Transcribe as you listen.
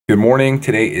Good morning.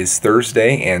 Today is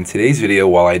Thursday, and today's video,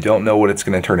 while I don't know what it's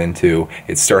going to turn into,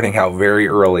 it's starting out very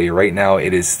early. Right now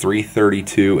it is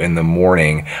 3:32 in the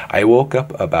morning. I woke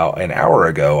up about an hour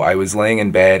ago. I was laying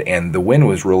in bed and the wind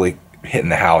was really hitting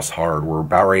the house hard. We're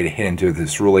about ready to hit into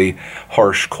this really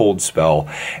harsh cold spell,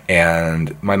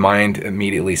 and my mind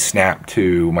immediately snapped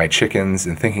to my chickens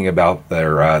and thinking about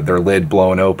their lid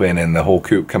blowing open and the whole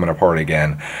coop coming apart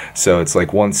again. So it's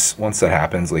like once that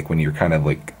happens, like when you're kind of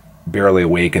like barely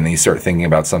awake and then you start thinking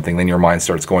about something, then your mind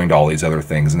starts going to all these other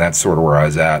things, and that's sort of where I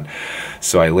was at.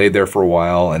 So I laid there for a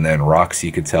while, and then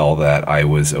Roxy could tell that I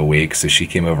was awake, so she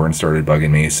came over and started bugging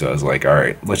me. So I was like, all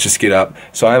right, let's just get up.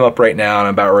 So I'm up right now and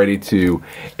I'm about ready to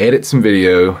edit some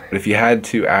video. If you had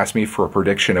to ask me for a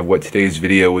prediction of what today's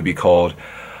video would be called,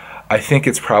 I think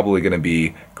it's probably going to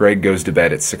be Greg goes to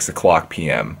bed at 6:00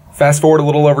 p.m. Fast forward a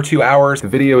little over 2 hours. The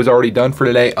video is already done for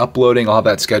today, uploading. I'll have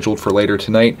that scheduled for later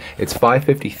tonight. It's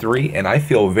 5:53 and I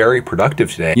feel very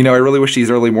productive today. You know, I really wish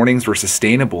these early mornings were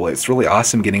sustainable. It's really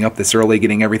awesome getting up this early,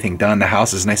 getting everything done. The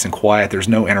house is nice and quiet. There's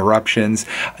no interruptions.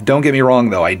 Don't get me wrong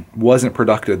though, I wasn't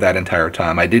productive that entire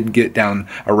time. I did get down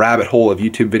a rabbit hole of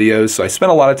YouTube videos, so I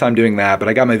spent a lot of time doing that, but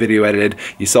I got my video edited.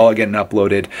 You saw it getting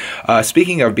uploaded.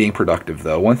 Speaking of being productive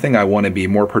though, one thing I want to be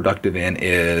more productive in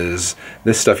is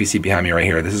this stuff you see behind me right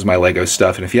here. This is my Lego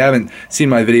stuff, and if you haven't seen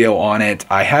my video on it,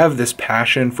 I have this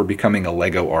passion for becoming a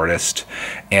Lego artist,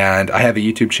 and I have a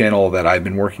YouTube channel that I've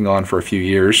been working on for a few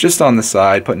years, just on the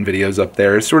side, putting videos up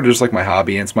there. It's sort of just like my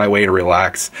hobby, and it's my way to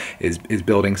relax, is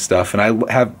building stuff, and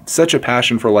I have such a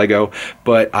passion for Lego,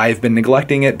 but I've been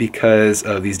neglecting it because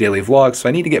of these daily vlogs, so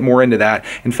I need to get more into that.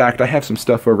 In fact, I have some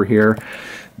stuff over here.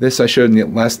 This I showed in the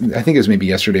last, I think it was maybe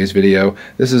yesterday's video.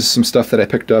 This is some stuff that I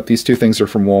picked up. These two things are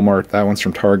from Walmart. That one's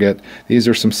from Target. These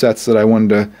are some sets that I wanted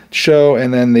to show,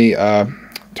 and then the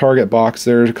Target box,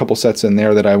 there's a couple sets in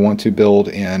there that I want to build,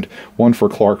 and one for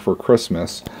Clark for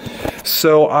Christmas.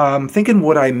 So I'm thinking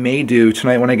what I may do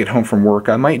tonight when I get home from work,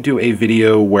 I might do a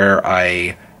video where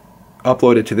I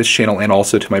upload it to this channel and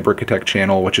also to my Brickatech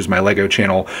channel, which is my Lego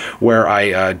channel, where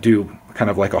I do kind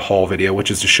of like a haul video,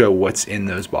 which is to show what's in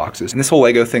those boxes. And this whole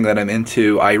Lego thing that I'm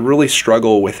into, I really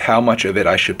struggle with how much of it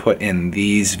I should put in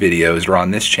these videos or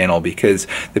on this channel, because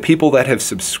the people that have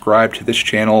subscribed to this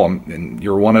channel, and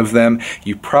you're one of them,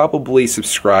 you probably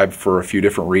subscribe for a few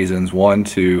different reasons. One,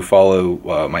 to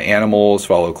follow my animals,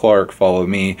 follow Clark, follow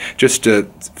me, just to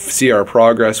see our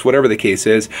progress, whatever the case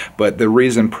is, but the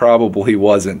reason probably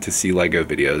wasn't to see Lego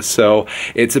videos. So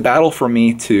it's a battle for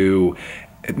me to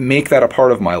make that a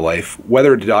part of my life,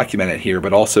 whether to document it here,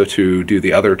 but also to do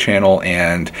the other channel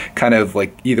and kind of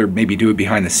like either maybe do it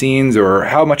behind the scenes, or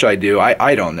how much I do,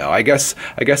 I don't know. I guess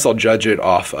I'll judge it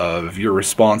off of your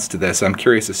response to this. I'm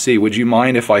curious to see, would you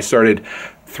mind if I started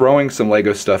throwing some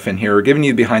Lego stuff in here, or giving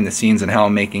you behind the scenes and how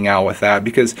I'm making out with that,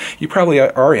 because you probably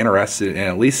are interested in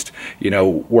at least, you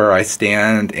know, where I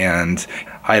stand, and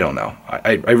I don't know.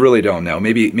 I really don't know.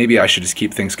 Maybe I should just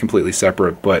keep things completely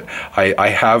separate, but I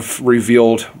have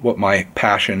revealed what my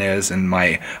passion is and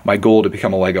my goal to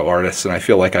become a Lego artist, and I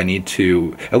feel like I need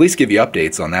to at least give you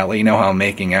updates on that, let you know how I'm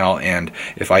making out, and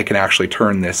if I can actually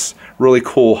turn this really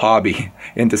cool hobby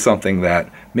into something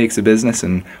that makes a business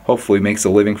and hopefully makes a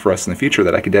living for us in the future,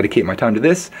 that I could dedicate my time to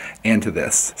this and to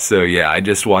this. So yeah, I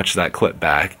just watched that clip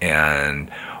back,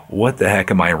 and what the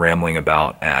heck am I rambling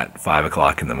about at 5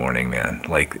 o'clock in the morning, man?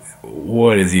 Like,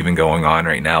 what is even going on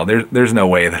right now? There's no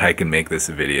way that I can make this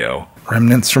a video.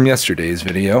 Remnants from yesterday's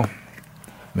video.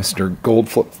 Mr. Gold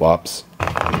Flip-Flops.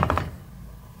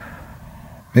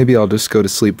 Maybe I'll just go to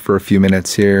sleep for a few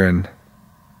minutes here and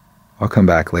I'll come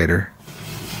back later.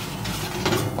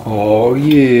 Oh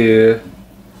yeah.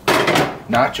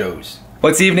 Nachos.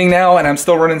 Well, it's evening now and I'm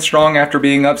still running strong after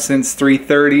being up since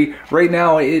 3:30. Right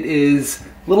now it is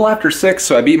a little after 6,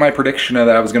 so I beat my prediction of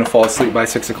that I was going to fall asleep by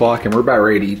 6 o'clock, and we're about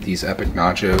ready to eat these epic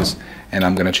nachos, and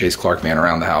I'm going to chase Clark Man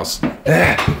around the house.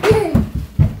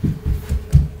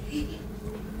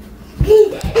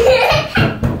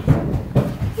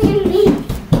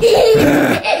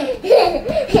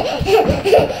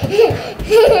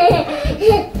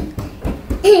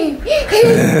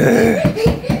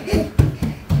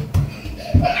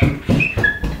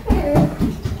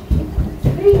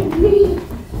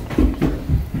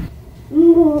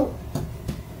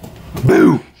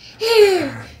 Boo!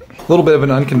 A little bit of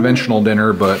an unconventional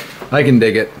dinner, but I can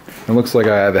dig it. It looks like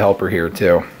I have a helper here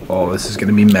too. Oh, this is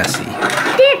gonna be messy.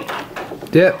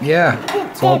 Dip! Dip, yeah.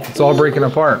 It's all breaking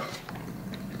apart.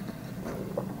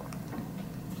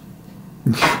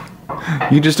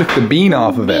 You just took the bean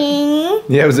off of it. Bean?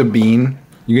 Yeah, it was a bean.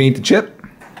 You gonna eat the chip?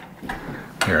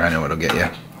 Here, I know what'll get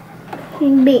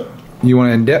you. Bean. You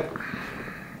want to dip?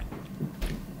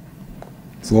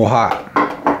 It's a little hot.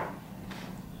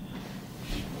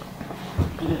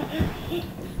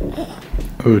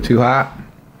 Ooh, too hot?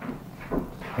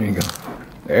 There you go.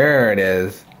 There it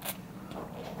is.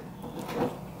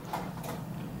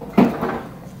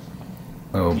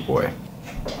 Oh boy.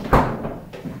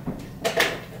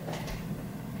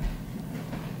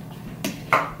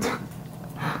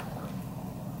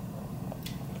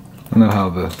 I don't know how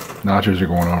the nachos are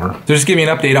going over. So just give me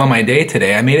an update on my day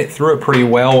today. I made it through it pretty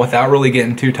well without really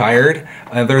getting too tired.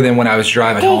 Other than when I was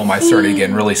driving home, I started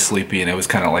getting really sleepy, and it was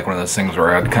kind of like one of those things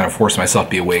where I'd kind of force myself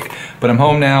to be awake. But I'm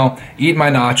home now, eating my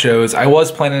nachos. I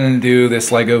was planning to do this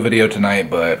Lego video tonight,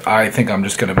 but I think I'm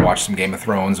just gonna watch some Game of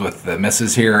Thrones with the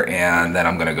missus here, and then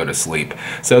I'm gonna go to sleep.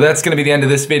 So that's gonna be the end of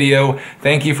this video.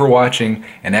 Thank you for watching,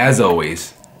 and as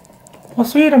always, we'll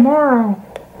see you tomorrow.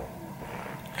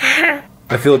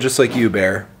 I feel just like you,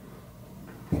 Bear.